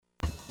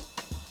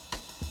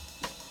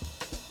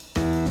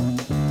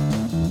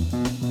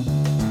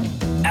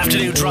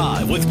Afternoon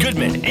Drive with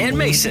Goodman and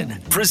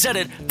Mason,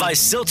 presented by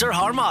Silter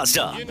Har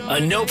Mazda. A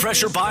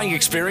no-pressure buying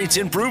experience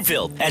in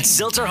Broomfield at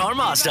Silter Har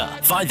Mazda.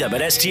 Find them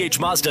at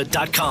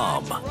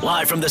sthmazda.com.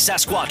 Live from the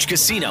Sasquatch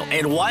Casino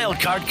and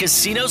Wildcard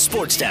Casino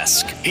Sports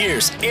Desk,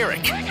 here's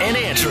Eric and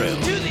Andrew.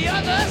 To the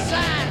other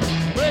side,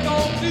 we're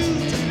gonna do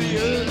to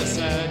the other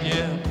side,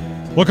 yeah.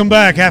 Welcome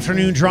back.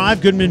 Afternoon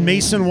Drive. Goodman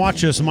Mason.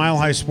 Watch us,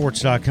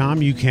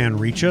 milehighsports.com. You can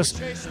reach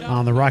us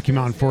on the Rocky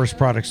Mountain Forest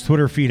Products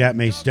Twitter feed at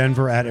Mace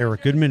Denver, at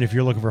Eric Goodman. If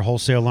you're looking for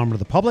wholesale lumber to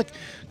the public,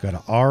 go to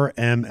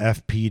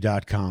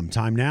rmfp.com.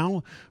 Time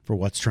now for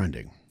What's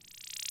Trending.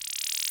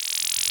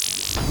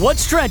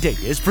 What's Trending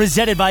is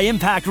presented by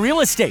Impact Real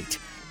Estate.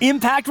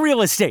 Impact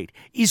Real Estate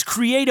is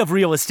creative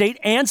real estate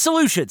and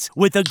solutions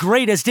with the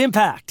greatest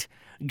impact.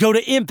 Go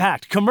to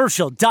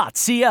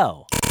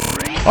impactcommercial.co.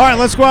 All right,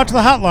 let's go out to the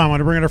hotline. I want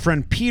to bring in our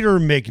friend Peter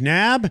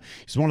McNab.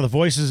 He's one of the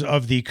voices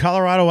of the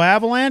Colorado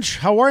Avalanche.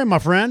 How are you, my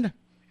friend?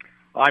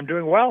 I'm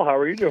doing well. How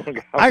are you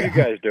doing? How are you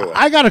guys doing?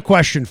 I got a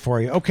question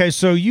for you. Okay,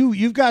 so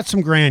you've got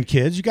some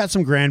grandkids. You got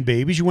some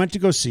grandbabies. You went to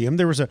go see them.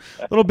 There was a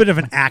little bit of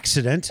an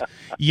accident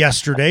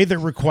yesterday that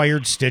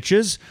required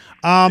stitches.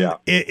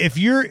 If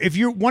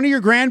you're one of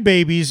your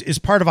grandbabies is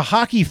part of a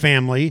hockey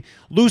family,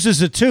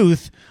 loses a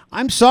tooth,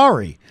 I'm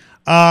sorry.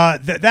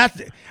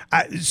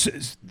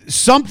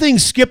 Something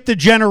skipped a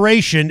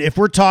generation if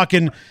we're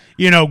talking,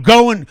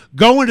 going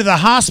to the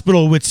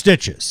hospital with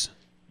stitches.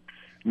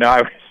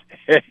 No,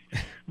 it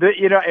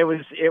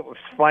was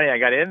funny. I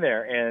got in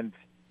there and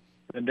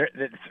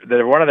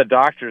one of the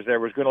doctors there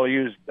was going to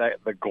use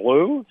the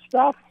glue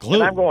stuff. Glue.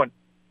 And I'm going,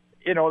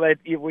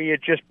 we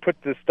had just put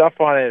the stuff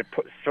on it,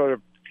 sort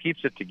of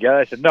keeps it together.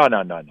 I said, no.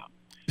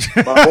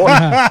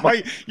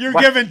 You're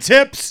giving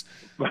tips?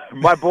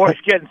 My boy's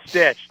getting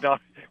stitched. No,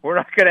 we're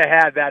not going to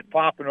have that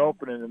popping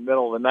open in the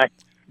middle of the night.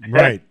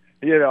 Right.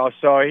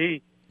 So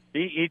he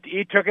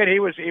took it. He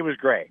was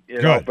great.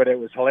 Good. But it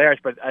was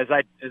hilarious. But as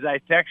I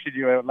texted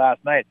you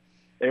last night,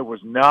 it was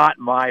not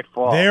my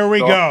fault. There we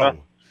go.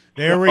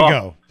 We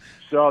go.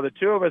 So the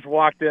two of us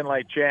walked in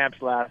like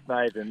champs last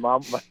night, and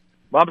Mom's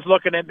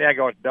looking at me. I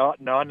go, no,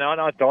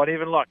 don't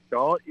even look.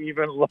 Don't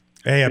even look.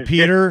 Hey,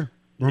 Peter.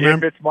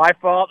 Remember, if it's my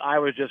fault, I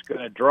was just going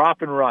to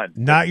drop and run.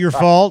 Not your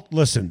fault.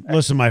 Listen,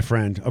 my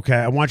friend. Okay,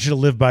 I want you to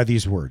live by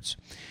these words.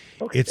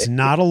 Okay. It's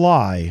not a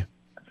lie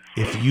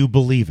if you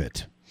believe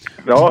it.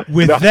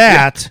 With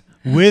that,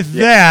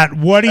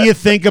 what do you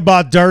think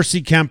about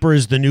Darcy Kuemper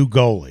as the new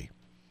goalie?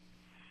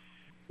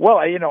 Well,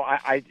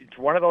 it's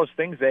one of those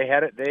things. They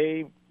had it.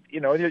 They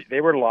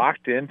were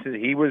locked into.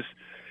 He was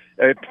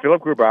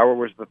Philip Grubauer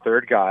was the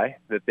third guy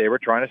that they were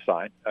trying to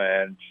sign,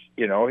 and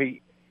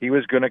he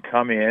was going to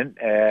come in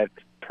at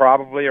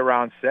probably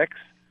around 6,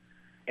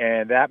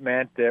 and that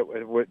meant that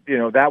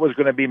that was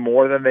going to be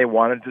more than they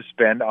wanted to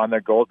spend on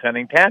their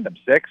goaltending tandem.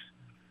 6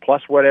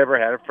 plus whatever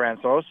had of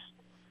Francouz.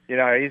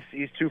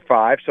 He's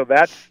 2.5, so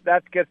that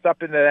gets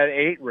up into that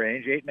 8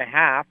 range,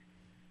 8.5.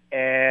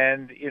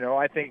 And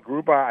I think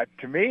Grubauer,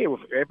 to me,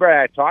 everybody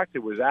I talked to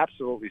was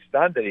absolutely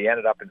stunned that he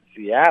ended up in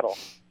Seattle.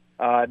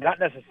 Not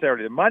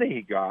necessarily the money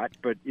he got,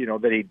 but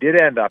that he did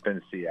end up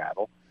in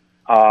Seattle.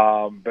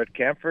 But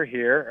Kuemper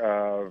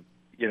here,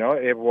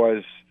 it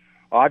was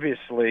a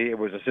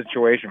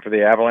situation for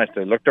the Avalanche.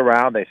 They looked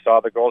around, they saw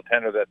the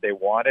goaltender that they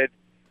wanted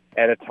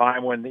at a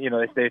time when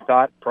they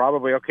thought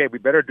probably, okay, we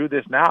better do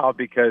this now,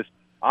 because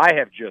I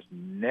have just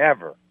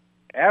never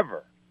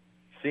ever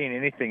seen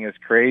anything as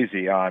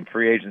crazy on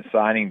free agent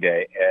signing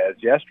day as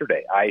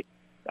yesterday. I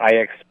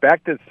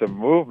expected some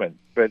movement,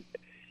 but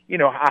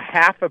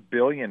 $500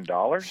 million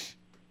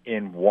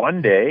in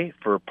one day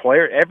for a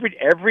player.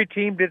 Every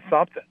team did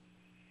something.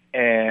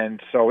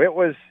 And so it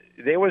was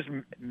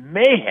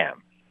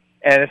mayhem,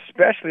 and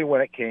especially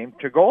when it came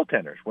to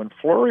goaltenders. When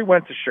Fleury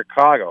went to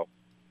Chicago,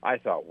 I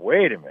thought,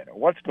 wait a minute,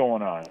 what's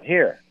going on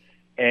here?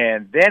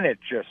 And then it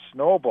just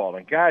snowballed,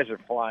 and guys are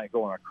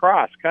going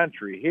across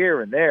country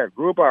here and there.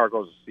 Grubauer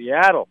goes to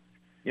Seattle,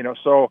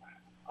 So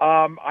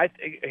I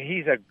think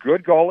he's a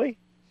good goalie.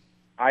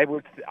 I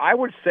would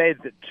say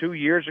that 2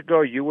 years ago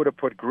you would have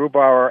put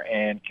Grubauer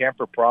and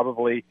Kuemper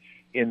probably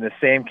in the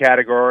same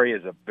category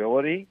as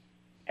ability.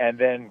 And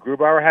then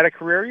Grubauer had a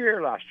career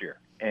year last year.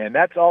 And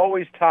that's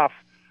always tough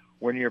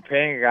when you're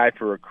paying a guy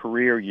for a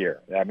career year.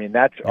 I mean,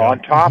 that's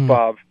on top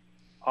of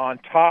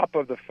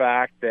the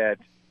fact that,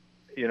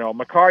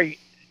 Makar, you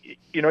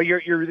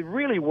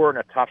really were in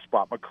a tough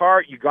spot.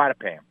 Makar, you got to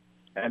pay him.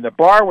 And the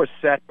bar was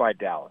set by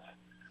Dallas.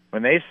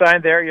 When they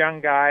signed their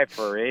young guy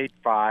for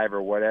 8.5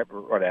 or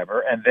whatever,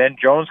 and then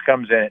Jones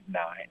comes in at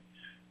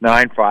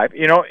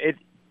 9.5.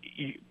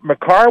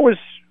 Makar was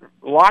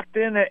locked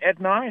in at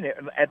 9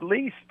 at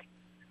least.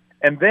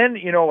 And then,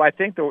 I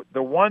think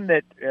the one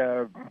that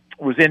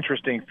was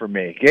interesting for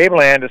me, Gabe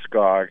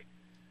Landeskog,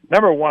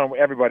 number one,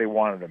 everybody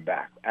wanted him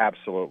back,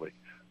 absolutely.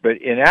 But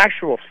in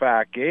actual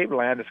fact, Gabe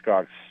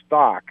Landeskog's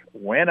stock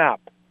went up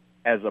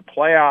as the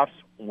playoffs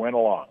went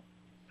along.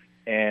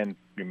 And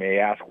you may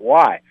ask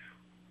why.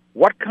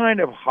 What kind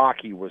of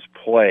hockey was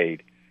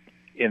played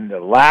in the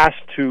last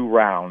 2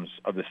 rounds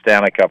of the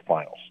Stanley Cup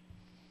Finals?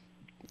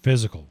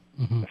 Physical.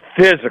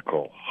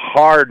 physical,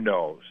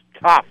 hard-nosed,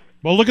 tough.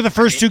 Well, look at the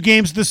first two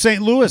games of the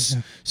St. Louis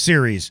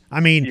series. I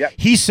mean,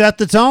 he set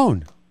the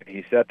tone.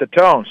 He set the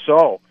tone.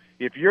 So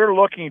if you're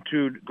looking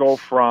to go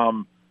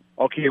from,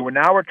 okay, well,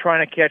 now we're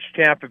trying to catch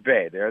Tampa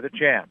Bay. They're the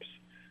champs.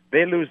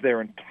 They lose their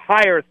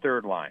entire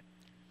third line.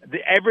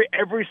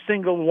 Every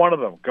single one of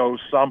them goes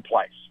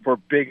someplace for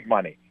big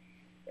money.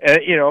 So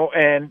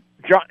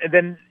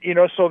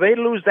they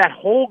lose that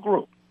whole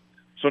group.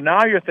 So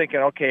now you're thinking,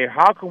 okay,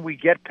 how can we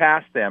get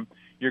past them?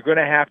 You're going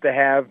to have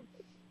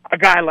a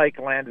guy like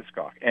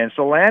Landeskog. And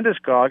so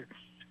Landeskog,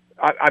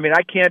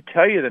 I can't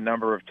tell you the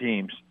number of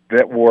teams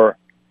that were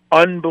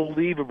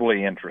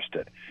unbelievably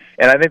interested.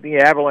 And I think the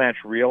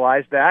Avalanche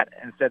realized that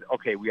and said,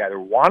 okay, we either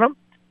want him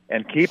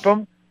and keep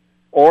him,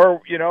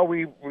 or,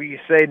 we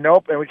say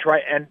nope,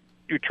 and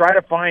you try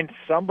to find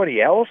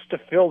somebody else to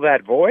fill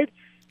that void.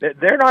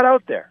 They're not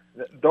out there.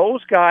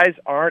 Those guys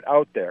aren't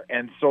out there.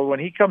 And so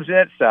when he comes in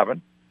at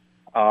 7,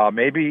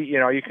 maybe,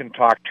 you can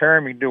talk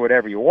term, you can do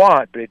whatever you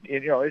want, but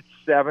it's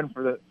 7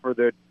 for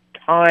the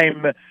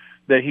time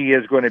that he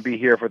is going to be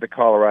here for the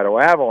Colorado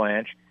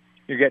Avalanche.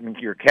 You're getting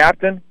your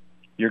captain.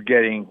 You're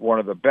getting one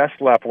of the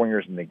best left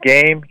wingers in the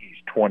game. He's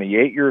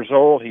 28 years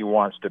old. He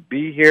wants to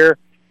be here.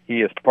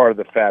 He is part of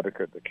the fabric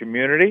of the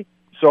community.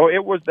 So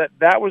it was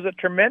that was a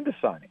tremendous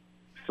signing.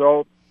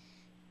 So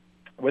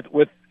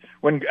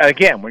when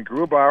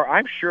Grubauer,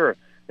 I'm sure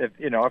if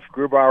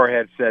Grubauer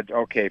had said,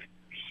 okay,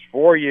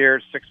 4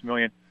 years, $6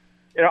 million,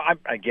 I'm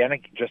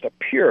just a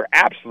pure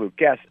absolute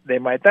guess, they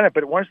might have done it.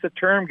 But once the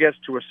term gets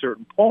to a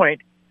certain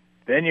point,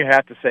 then you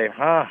have to say,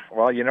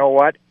 well, you know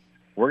what?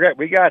 We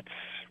got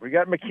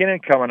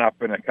McKinnon coming up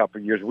in a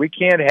couple of years. We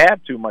can't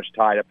have too much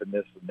tied up in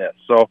this and this.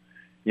 So,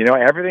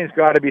 everything's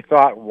got to be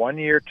thought 1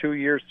 year, 2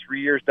 years,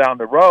 3 years down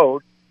the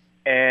road.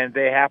 And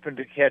they happen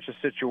to catch a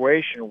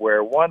situation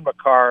where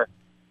Makar,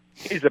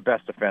 he's the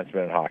best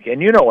defenseman in hockey.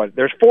 And you know what?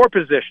 There's 4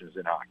 positions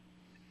in hockey.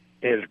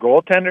 There's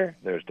goaltender,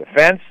 there's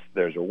defense,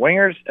 there's a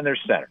wingers, and there's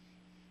center.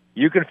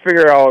 You can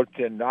figure out,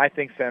 and I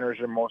think centers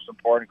are most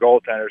important,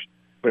 goaltenders.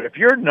 But if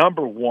you're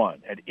number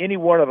 1 at any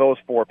one of those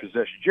 4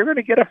 positions, you're going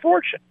to get a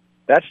fortune.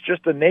 That's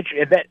just the nature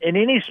in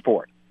any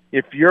sport.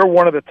 If you're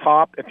one of the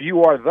top, if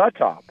you are the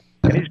top,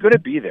 and he's going to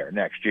be there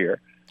next year.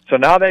 So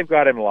now they've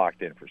got him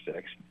locked in for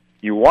 6.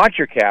 You want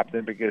your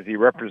captain because he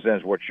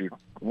represents what you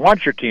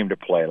want your team to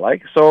play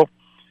like. So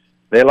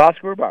they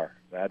lost Grubauer.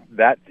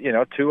 That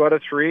 2 out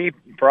of 3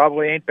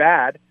 probably ain't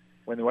bad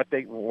when what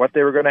they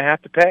were going to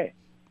have to pay.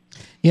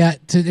 Yeah,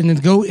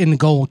 go in the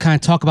goal, kind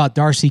of talk about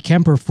Darcy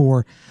Kuemper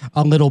for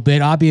a little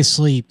bit.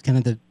 Obviously, kind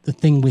of the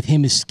thing with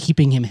him is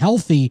keeping him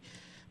healthy,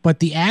 but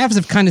the Avs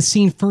have kind of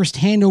seen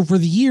firsthand over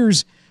the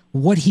years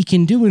what he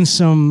can do in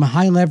some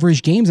high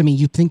leverage games. I mean,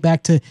 you think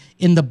back to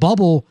in the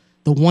bubble,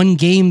 the one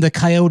game the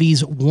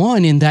Coyotes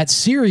won in that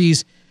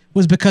series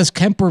was because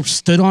Kuemper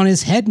stood on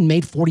his head and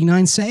made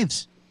 49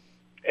 saves.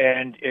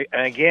 And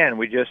again,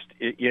 we just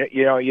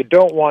you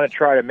don't want to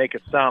try to make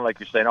it sound like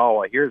you're saying, oh,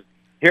 well, here's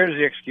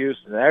the excuse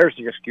and there's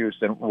the excuse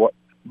and what.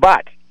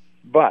 But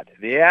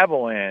the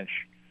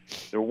Avalanche,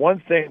 the one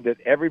thing that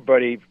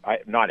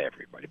not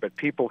everybody, but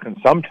people can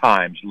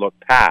sometimes look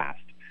past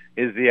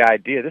is the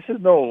idea. This is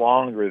no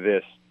longer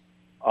this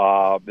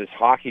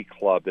hockey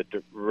club that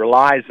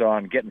relies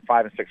on getting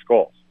 5 and 6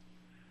 goals.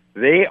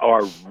 They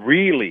are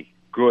really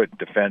good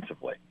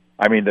defensively.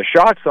 I mean, the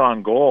shots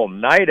on goal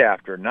night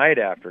after night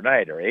after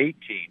night are 18,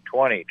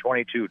 20,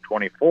 22,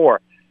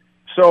 24.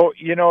 So,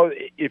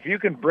 if you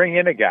can bring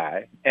in a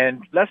guy,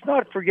 and let's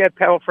not forget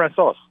Pavel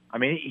Francouz. I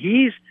mean,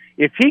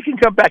 if he can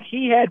come back,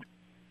 he had,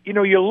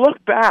 you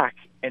look back,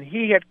 and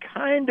he had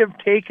kind of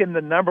taken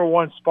the number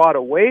 1 spot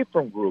away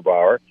from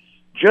Grubauer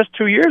just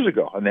 2 years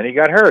ago, and then he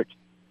got hurt.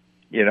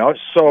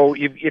 So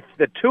if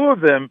the two of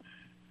them,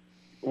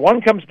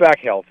 one comes back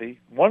healthy,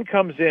 one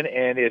comes in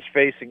and is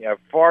facing a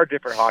far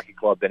different hockey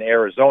club than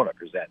Arizona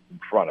presents in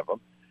front of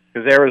him,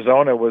 because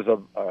Arizona was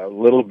a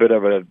little bit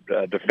of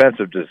a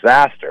defensive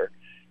disaster,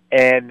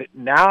 and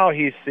now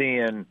he's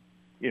seeing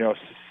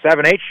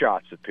 7-8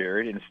 shots a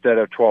period instead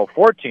of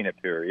 12-14 a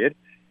period,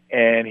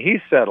 and he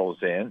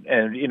settles in,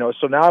 and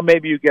so now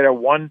maybe you get a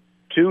 1-2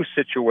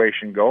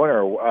 situation going,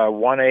 or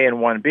 1A and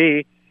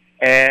 1B,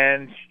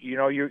 and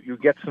you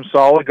get some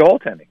solid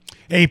goaltending.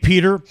 Hey,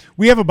 Peter,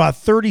 we have about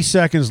 30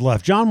 seconds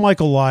left. John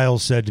Michael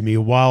Lyles said to me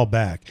a while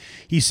back,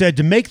 he said,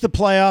 to make the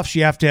playoffs,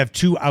 you have to have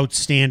 2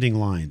 outstanding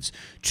lines.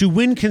 To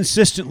win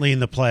consistently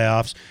in the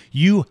playoffs,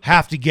 you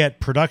have to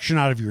get production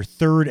out of your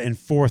 3rd and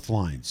 4th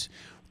lines.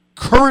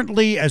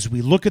 Currently, as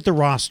we look at the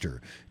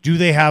roster, do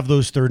they have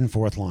those 3rd and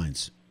 4th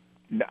lines?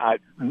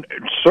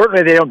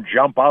 Certainly they don't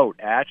jump out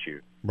at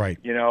you. Right.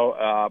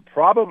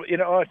 Probably,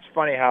 it's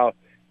funny how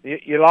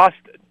you lost,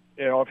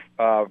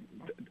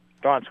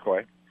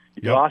 Donskoy.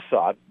 You lost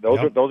Saad.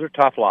 Those are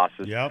tough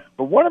losses. Yep.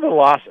 But one of the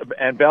losses,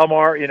 and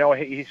Belmar,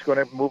 he's going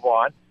to move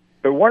on.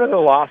 But one of the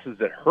losses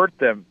that hurt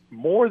them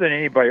more than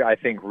anybody, I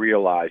think,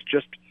 realized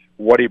just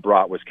what he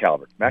brought was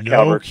Calvert. Matt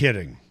Calvert. No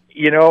kidding.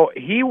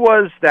 He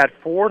was that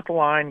 4th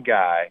line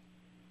guy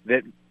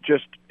that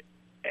just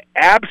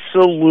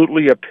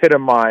absolutely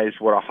epitomized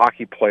what a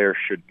hockey player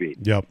should be.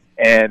 Yep.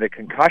 And the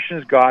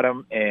concussions got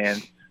him,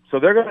 and so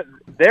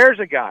there's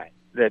a guy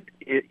that,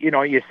 you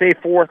know, you say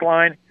fourth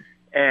line,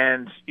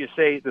 and you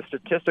say the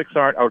statistics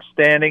aren't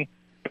outstanding,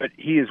 but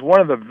he is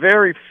one of the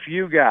very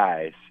few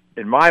guys,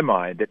 in my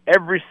mind, that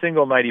every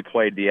single night he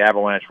played, the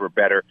Avalanche were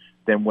better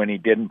than when he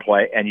didn't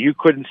play, and you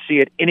couldn't see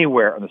it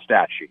anywhere on the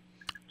stat sheet.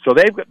 So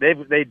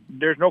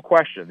there's no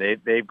question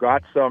they've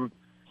got some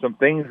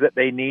things that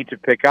they need to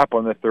pick up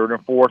on the third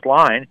and fourth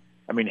line.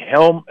 I mean,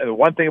 Helm. The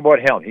one thing about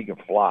Helm, he can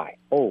fly.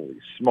 Holy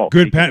smoke!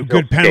 Good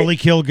penalty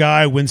kill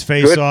guy, wins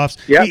faceoffs.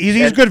 Yep.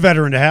 He's a good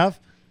veteran to have.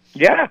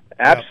 Yeah,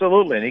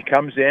 absolutely. And he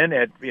comes in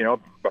at, you know,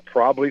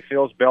 probably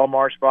fills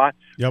Belmar's spot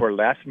for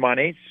less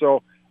money.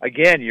 So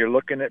again, you're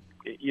looking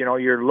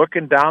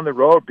down the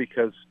road,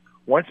 because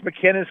once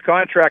McKinnon's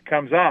contract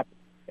comes up,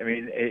 I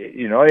mean,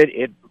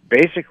 it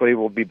basically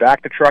will be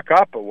back to truck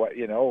up. Or what,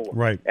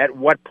 right? At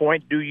what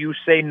point do you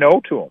say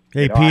no to him?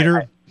 Hey,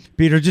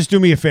 Peter, just do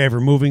me a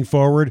favor. Moving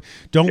forward,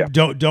 don't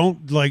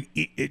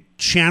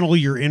channel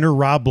your inner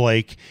Rob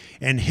Blake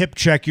and hip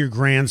check your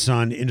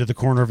grandson into the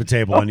corner of a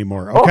table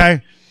anymore.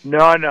 Okay. No.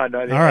 All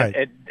right.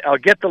 And I'll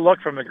get the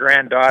look from the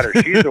granddaughter.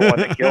 She's the one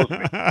that kills me.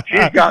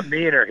 She's got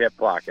me in her hip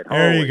pocket.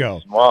 There you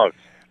go. Smokes.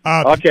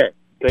 Okay.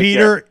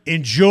 Peter,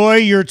 enjoy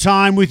your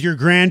time with your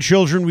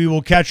grandchildren. We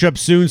will catch up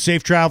soon.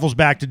 Safe travels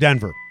back to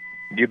Denver.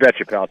 You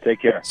betcha, pal.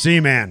 Take care. See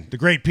you, man. The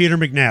great Peter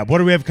McNab. What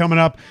do we have coming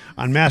up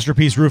on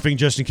Masterpiece Roofing,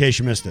 just in case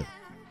you missed it?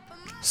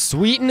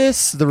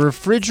 Sweetness, the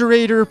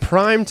refrigerator,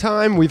 prime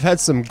time. We've had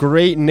some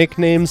great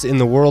nicknames in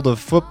the world of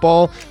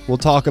football. We'll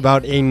talk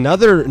about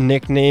another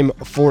nickname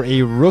for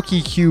a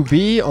rookie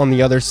QB on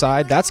the other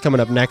side. That's coming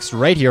up next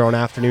right here on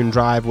Afternoon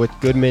Drive with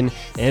Goodman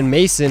and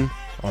Mason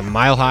on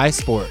Mile High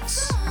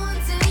Sports.